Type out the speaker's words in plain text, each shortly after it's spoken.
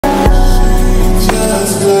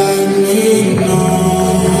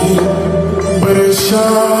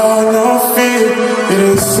show no fear. It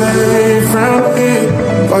ain't safe round here,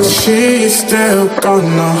 but she's still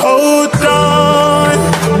gonna hold on.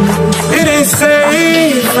 It ain't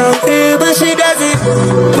safe round here, but she does it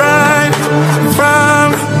right from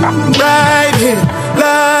right here.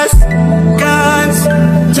 Lust, guns,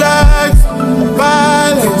 drugs,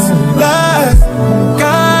 violence. Lust,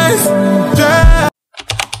 guns, drugs,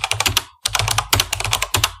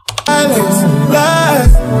 violence.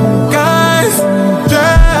 Lust, guns,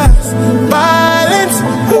 drugs, violence.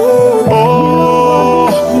 Ooh. Oh,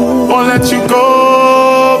 won't let you go,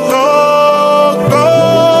 go, go.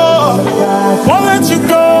 Won't let you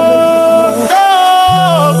go.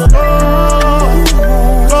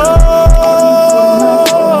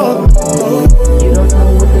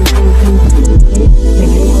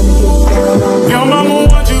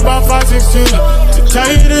 To tell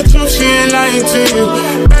you the truth, she ain't lying to you.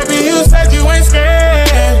 Baby, you said you ain't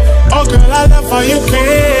scared. Oh girl, I love how you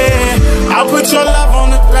care. I'll put your love on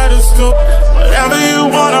the pedestal. Whatever you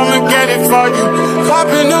want, I'ma get it for you. Pop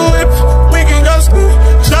in the whip, we can go school.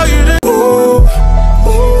 Show you the ooh,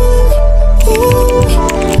 ooh, ooh.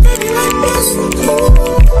 Baby, like this.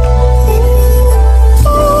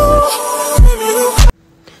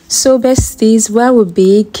 So besties, while we're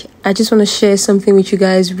big, I just want to share something with you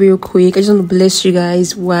guys real quick. I just want to bless you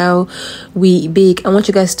guys while we bake. I want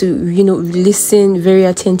you guys to, listen very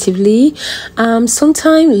attentively.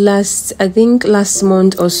 Sometime last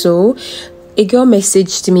month or so, a girl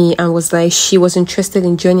messaged me and was like she was interested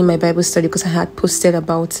in joining my Bible study because I had posted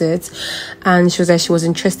about it, and she was like she was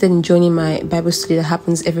interested in joining my Bible study that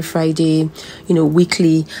happens every Friday,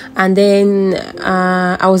 weekly. And then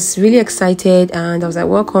I was really excited and I was like,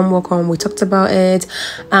 welcome. We talked about it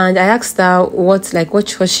and I asked her what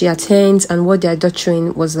church she attends and what their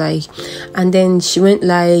doctrine was like, and then she went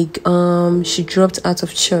like she dropped out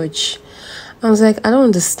of church. I was like, I don't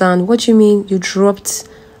understand. What do you mean you dropped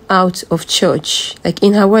out of church? Like,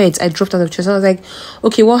 in her words, I dropped out of church. I was like,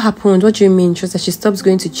 okay, what happened? What do you mean? She was like, she stops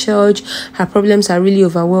going to church, her problems are really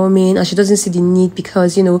overwhelming and she doesn't see the need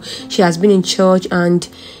because she has been in church and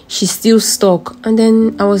she's still stuck. And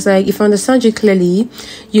then I was like, if I understand you clearly,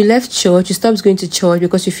 you left church, you stopped going to church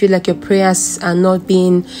because you feel like your prayers are not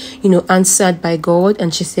being answered by God.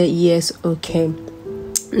 And she said, yes. Okay,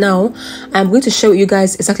 now I'm going to share with you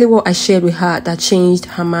guys exactly what I shared with her that changed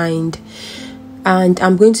her mind. And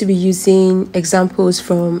I'm going to be using examples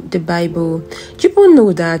from the Bible. Do people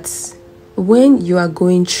know that when you are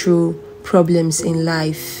going through problems in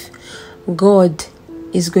life, God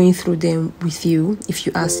is going through them with you if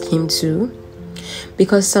you ask him to?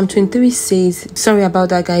 Because Psalm 23 says, sorry about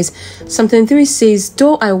that guys, Psalm 23 says,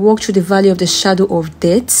 though I walk through the valley of the shadow of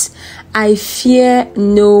death, I fear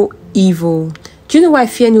no evil. Do you know why I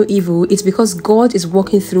fear no evil? It's because God is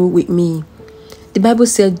walking through with me. The Bible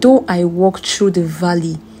said, though I walk through the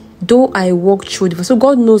valley, so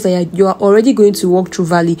God knows that you are already going to walk through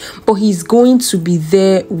valley, but he's going to be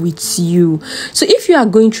there with you. So if you are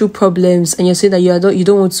going through problems and you're saying that you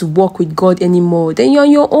don't want to walk with God anymore, then you're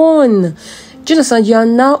on your own. Do you understand? You are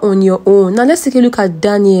now on your own. Now let's take a look at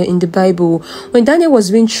Daniel in the Bible. When Daniel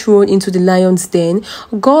was being thrown into the lion's den,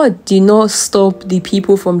 God did not stop the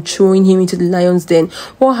people from throwing him into the lion's den.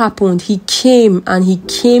 What happened? He came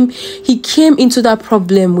into that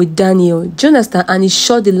problem with Daniel. Do you understand? And he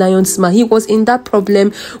shot the lion's mouth. He was in that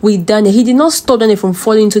problem with Daniel. He did not stop Daniel from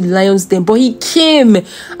falling into the lion's den, but he came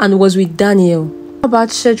and was with Daniel. How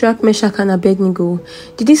about Shadrach, Meshach, and Abednego?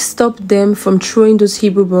 Did he stop them from throwing those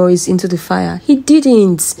Hebrew boys into the fire? He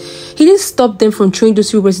didn't. He didn't stop them from throwing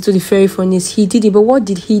those Hebrew boys into the fiery furnace. He did it. But what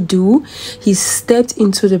did he do? He stepped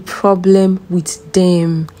into the problem with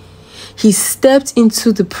them. He stepped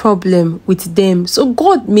into the problem with them. So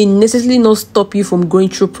God may necessarily not stop you from going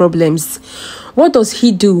through problems. What does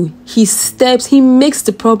he do? He makes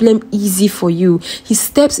the problem easy for you. He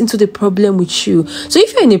steps into the problem with you. So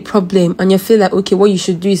if you're in a problem and you feel like, okay, what you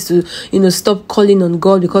should do is to, stop calling on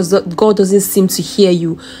God because God doesn't seem to hear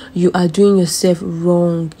you, you are doing yourself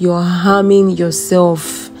wrong. You are harming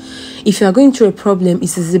yourself. If you are going through a problem,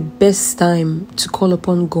 it is the best time to call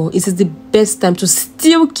upon God. It is the best time to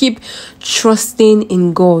still keep trusting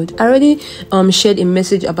in God. I already shared a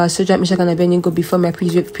message about Shadrach, Meshach, and Abednego before my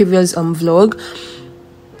previous vlog,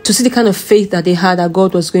 to see the kind of faith that they had that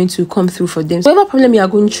God was going to come through for them. So whatever problem you are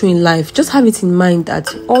going through in life, just have it in mind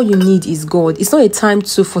that all you need is God. It's not a time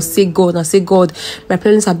to forsake God and say, God, my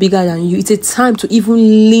problems are bigger than you. It's a time to even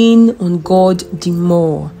lean on God the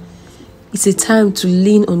more. It's a time to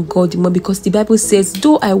lean on God more, because the Bible says,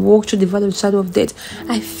 though I walk through the valley of the shadow of death,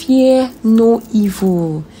 I fear no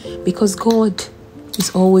evil, because God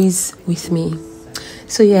is always with me.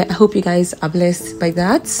 So yeah, I hope you guys are blessed by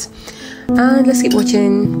that, and let's keep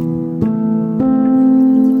watching.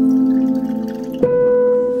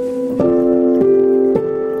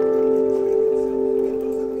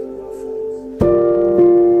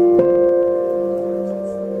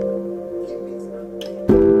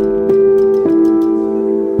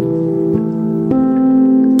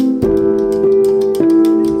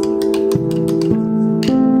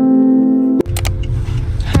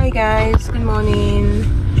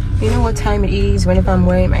 Time it is whenever I'm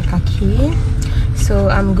wearing my khaki. So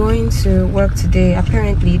I'm going to work today.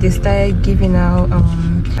 Apparently they started giving out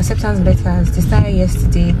acceptance letters. They started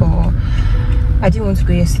yesterday, but I didn't want to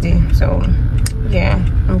go yesterday, so yeah,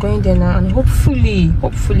 I'm going there now, and hopefully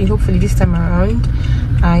this time around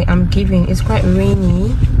I am giving. It's quite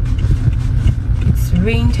rainy. It's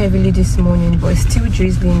rained heavily this morning, but it's still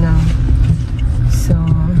drizzling now, so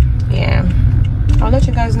yeah, I'll let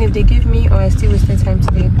you guys know if they give me or I still wasted time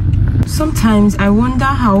today. Sometimes I wonder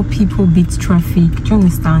how people beat traffic. Do you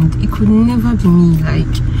understand? It could never be me. Like,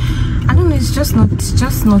 I don't know, it's just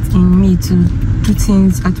not in me to do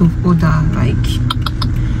things out of order. Like,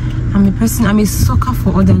 I'm a sucker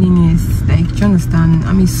for orderliness. Like, do you understand?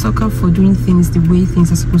 I'm a sucker for doing things the way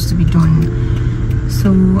things are supposed to be done.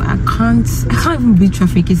 So I can't even beat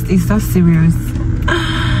traffic. It's that serious.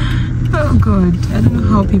 Oh God, I don't know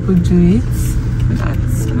how people do it. But I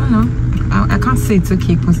don't know. I can't say it's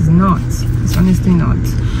okay because it's not. It's honestly not.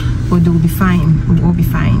 But they will be fine. We'll all be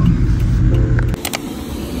fine.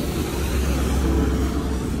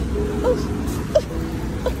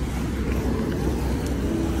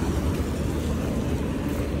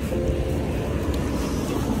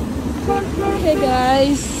 Hey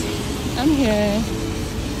guys, I'm here.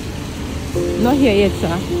 Not here yet,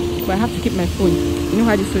 sir. But I have to keep my phone. You know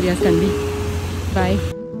how these soldiers can be. Bye.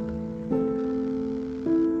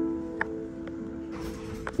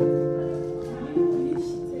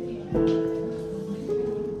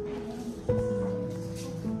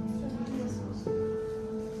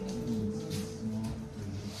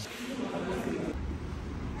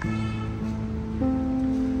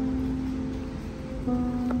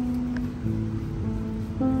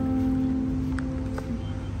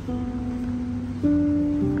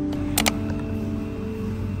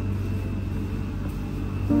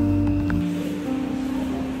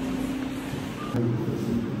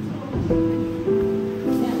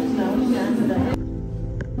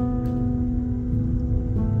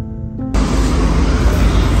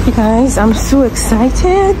 Guys, I'm so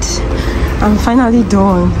excited. I'm finally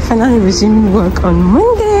done. Finally resuming work on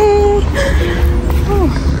Monday.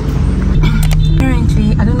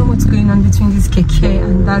 Apparently, I don't know what's going on between this keke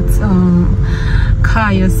and that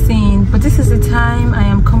car you're seeing, but this is the time I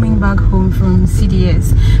am coming back home from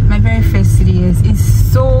CDS. My very first CDS. It's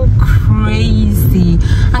so crazy.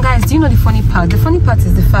 And guys, do you know the funny part? The funny part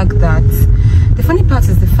is the fact that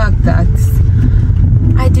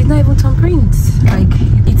I did not even turn print. Like,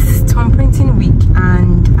 it's turn printing week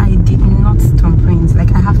and I did not turn print.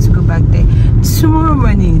 Like, I have to go back there tomorrow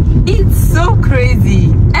morning. It's so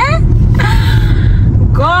crazy.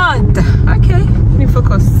 God. Okay, let me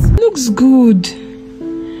focus. Looks good.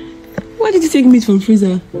 Why did you take meat from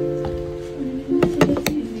freezer?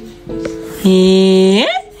 It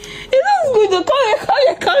looks good though.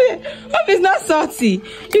 Come here. Hope it's not salty.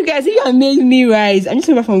 You guys, if you have made me rice, I'm just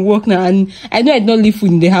coming back from work now, and I know I don't leave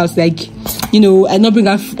food in the house. Like, you know, I not bring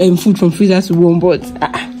out food from freezer to warm, but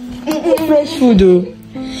fresh food though.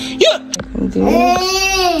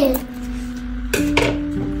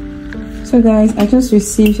 So guys, I just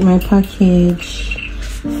received my package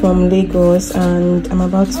from Lagos and I'm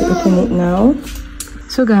about to open it now.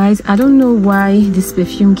 So guys, I don't know why this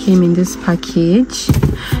perfume came in this package.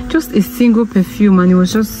 Just a single perfume, and it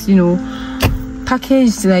was just, you know,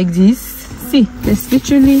 packaged like this. See, there's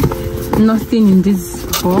literally nothing in this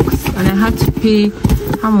box, and I had to pay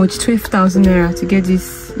how much? 12,000 naira to get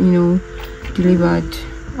this, you know, delivered.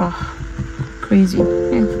 Oh, crazy.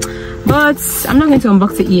 Yeah. But I'm not going to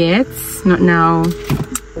unbox it yet. Not now.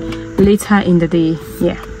 Later in the day.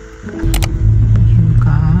 Yeah.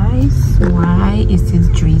 Why is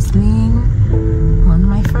it drizzling on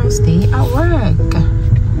my first day at work?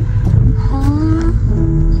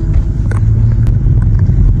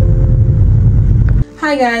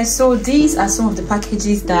 Hi guys, so these are some of the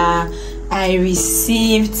packages that I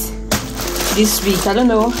received this week. I don't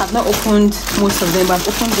know, I've not opened most of them, but I've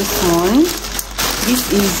opened this one.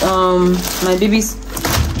 This is my baby's.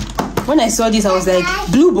 When I saw this, I was like,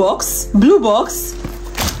 blue box.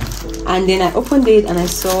 And then I opened it and I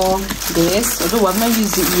saw this, although I've not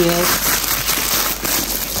used it yet.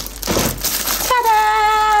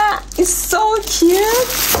 Ta-da! It's so cute.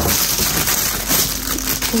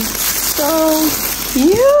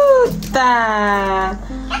 star.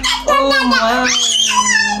 Oh my.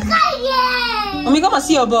 Mommy, come and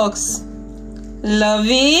see your box. Love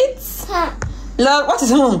it. Love. What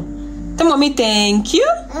is home? Tell mommy thank you.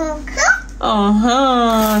 That's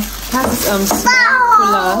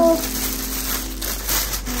cooler.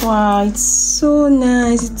 Wow, it's so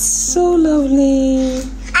nice. It's so lovely.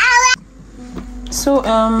 So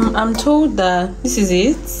I'm told that this is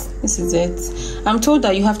it. I'm told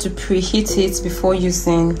that you have to preheat it before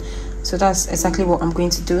using. So that's exactly what I'm going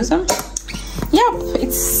to do. So yep,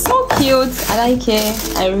 it's so cute. I like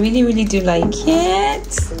it. I really do like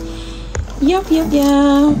it. Yep.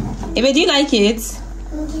 Ebe, do you like it? Yes.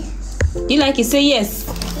 You like it? Say yes.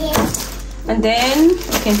 Yes. And then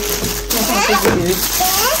okay.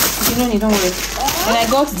 Don't worry. And I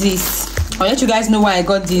got this. I'll let you guys know why I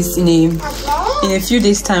got this in a few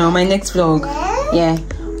days time on my next vlog. Yeah.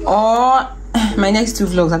 Or my next 2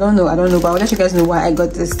 vlogs. I don't know, but I'll let you guys know why I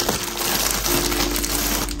got this.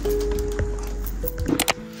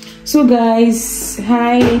 So guys,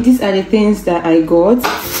 hi, these are the things that I got.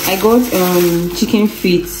 I got chicken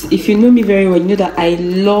feet. If you know me very well, you know that I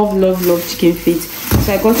love chicken feet.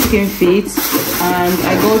 So I got chicken feet, and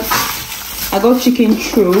I got chicken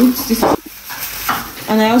throats.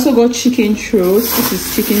 And I also got chicken throats. This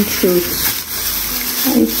is chicken throats.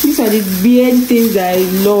 These are the weird things that I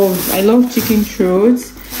love. I love chicken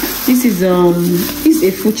throats. This is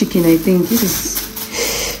a full chicken, I think. This is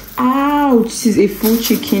this is a full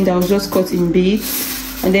chicken that was just cut in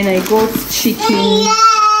bits. And then I got chicken.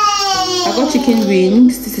 I got chicken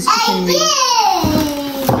wings. This is chicken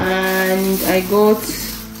wings. And I got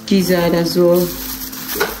gizzard as well.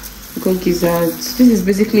 I got gizzard. This is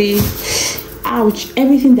basically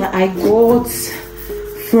everything that I got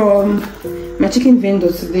from my chicken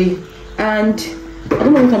vendor today. And I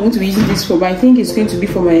don't know what I'm going to be using this for, but I think it's going to be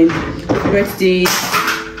for my birthday.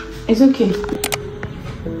 It's okay.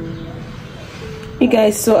 Hey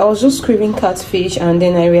guys, so I was just craving catfish, and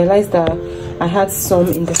then I realized that I had some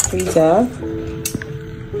in the freezer.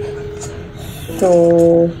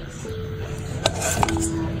 So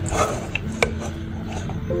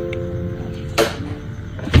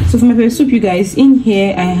for my pepper soup, you guys, in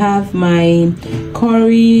here I have my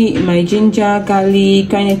curry, my ginger, garlic,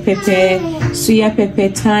 grounded pepper, soya pepper,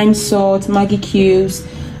 thyme, salt, Maggi cubes,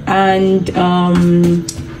 and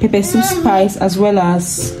pepper soup spice, as well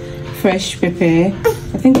as fresh pepper.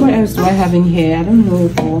 I think what else do I have in here? I don't know.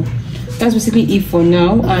 That's basically it for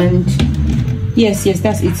now. And yes,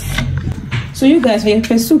 that's it. So you guys, for your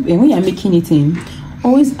pepper soup, and when you're making it in,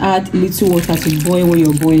 always add a little water to boil what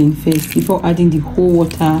you're boiling first before adding the whole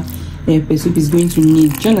water the pepper soup is going to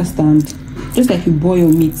need. Do you understand? Just like you boil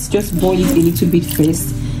your meat, just boil it a little bit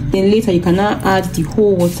first, then later you can now add the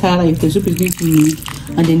whole water that your pepper soup is going to need,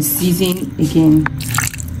 and then season again.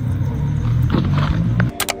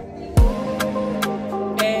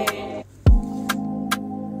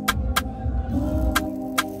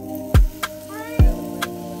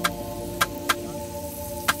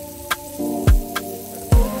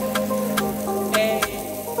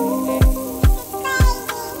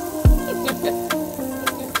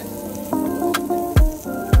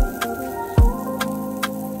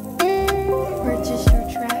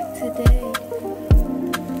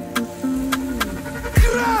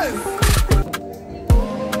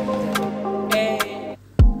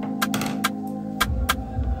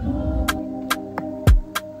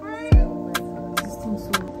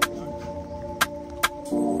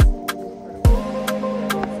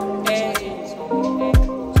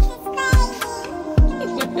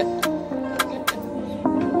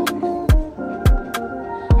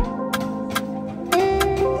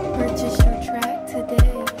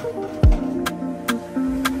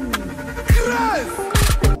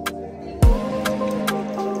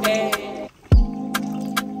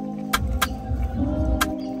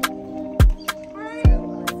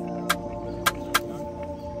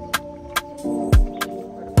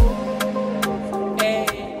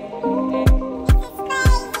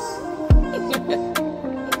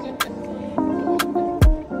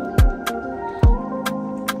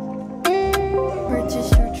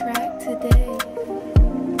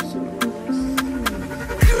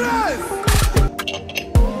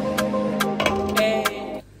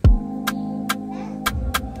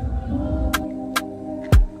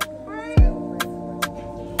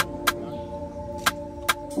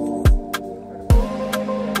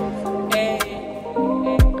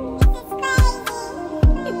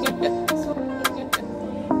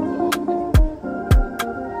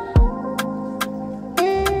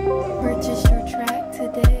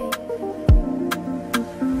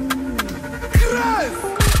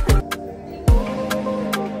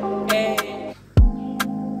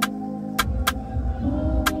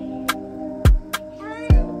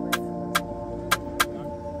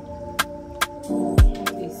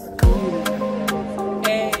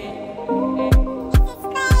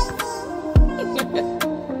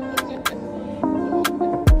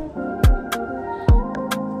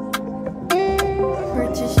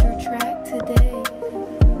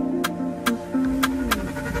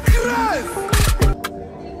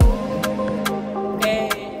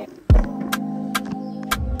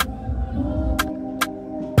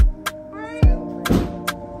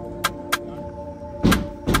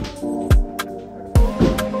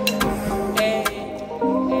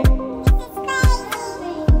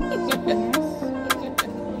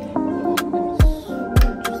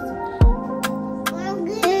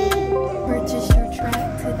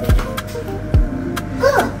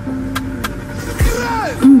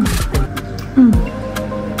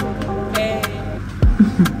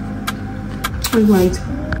 Good night.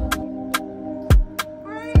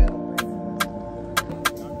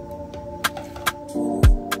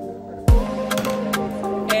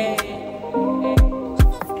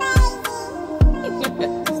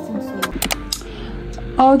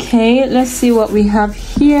 Okay, let's see what we have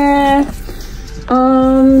here.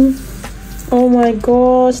 Oh my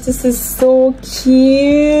gosh, this is so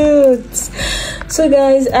cute. So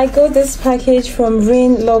guys, I got this package from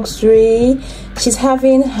Rain Luxury. She's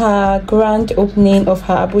having her grand opening of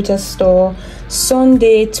her Abuja store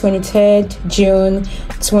Sunday 23rd June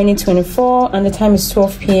 2024, and the time is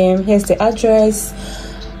 12 p.m. Here's the address.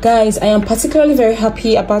 Guys, I am particularly very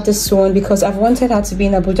happy about this one because I've wanted her to be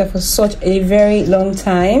in Abuja for such a very long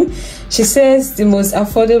time. She says the most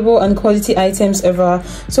affordable and quality items ever.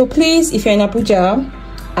 So please, if you're in Abuja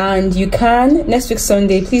and you can, next week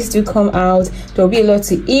Sunday, please do come out. There will be a lot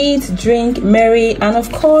to eat, drink, merry, and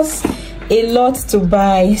of course a lot to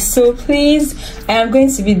buy. So please, I am going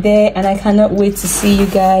to be there and I cannot wait to see you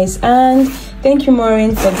guys. And thank you,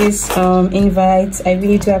 Maureen, for this invite. I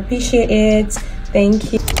really do appreciate it.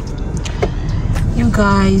 Thank you. You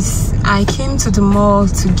guys, I came to the mall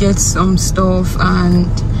to get some stuff and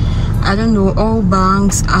I don't know, all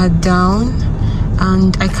banks are down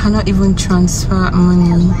and I cannot even transfer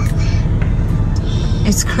money.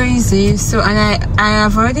 It's crazy. So, and I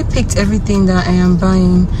have already picked everything that I am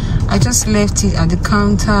buying. I just left it at the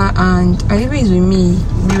counter and Alibi is with me.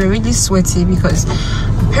 We were really sweaty because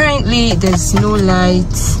apparently there's no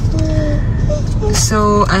light.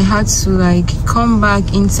 So I had to like come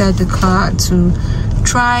back inside the car to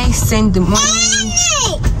try send the money,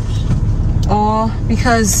 or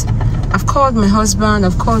because I've called my husband,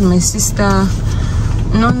 I've called my sister,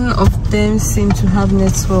 none of them seem to have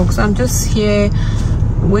network. So I'm just here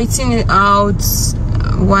waiting it out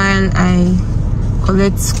while I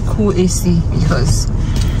collect cool AC because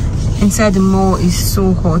inside the mall is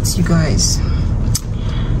so hot, you guys.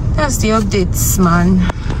 That's the updates, man.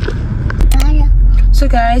 So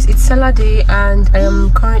guys, it's Saturday and I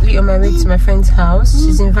am currently on my way to my friend's house.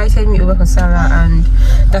 She's invited me over for Sarah and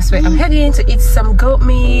that's where I'm heading to eat some goat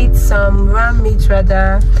meat, some ram meat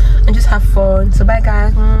rather, and just have fun. So bye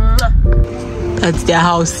guys. That's their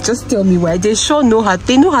house. Just tell me why. They sure know how,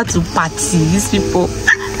 they know how to party, these people.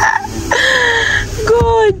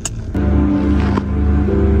 Good.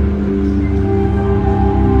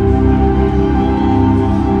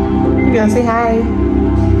 You gonna say hi?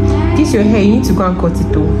 This your hair, you need to go and cut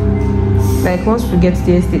it too. Like once we get to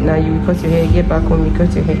the estate now, you will cut your hair, get back home, you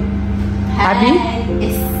cut your hair. Abby?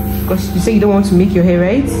 Yes. Because you say you don't want to make your hair,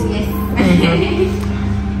 right? Yes.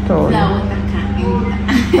 So,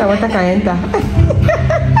 the water can enter.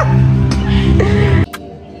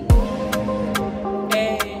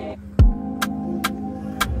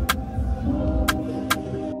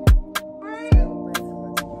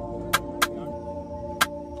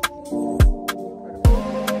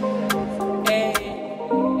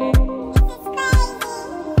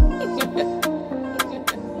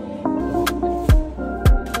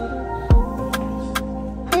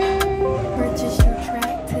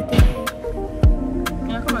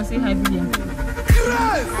 Say hi, William.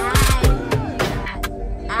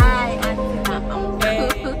 Hi,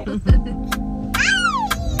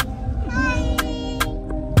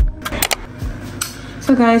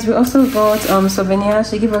 So guys, we also got souvenirs.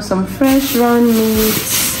 She gave us some fresh round meat.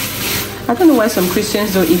 I don't know why some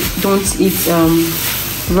Christians don't eat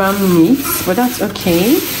ram meat, but that's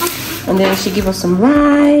okay. And then she gave us some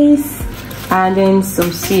rice and then some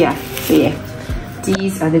suya. So yeah,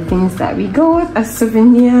 these are the things that we got as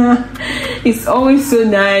souvenir. It's always so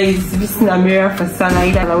nice visiting Amira for Salah,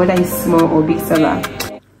 either whether it's small or big Salah.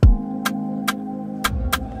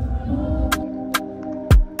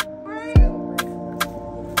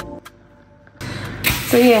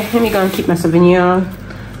 So yeah, let me go and keep my souvenir.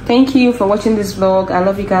 Thank you for watching this vlog. I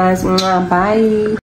love you guys. Bye.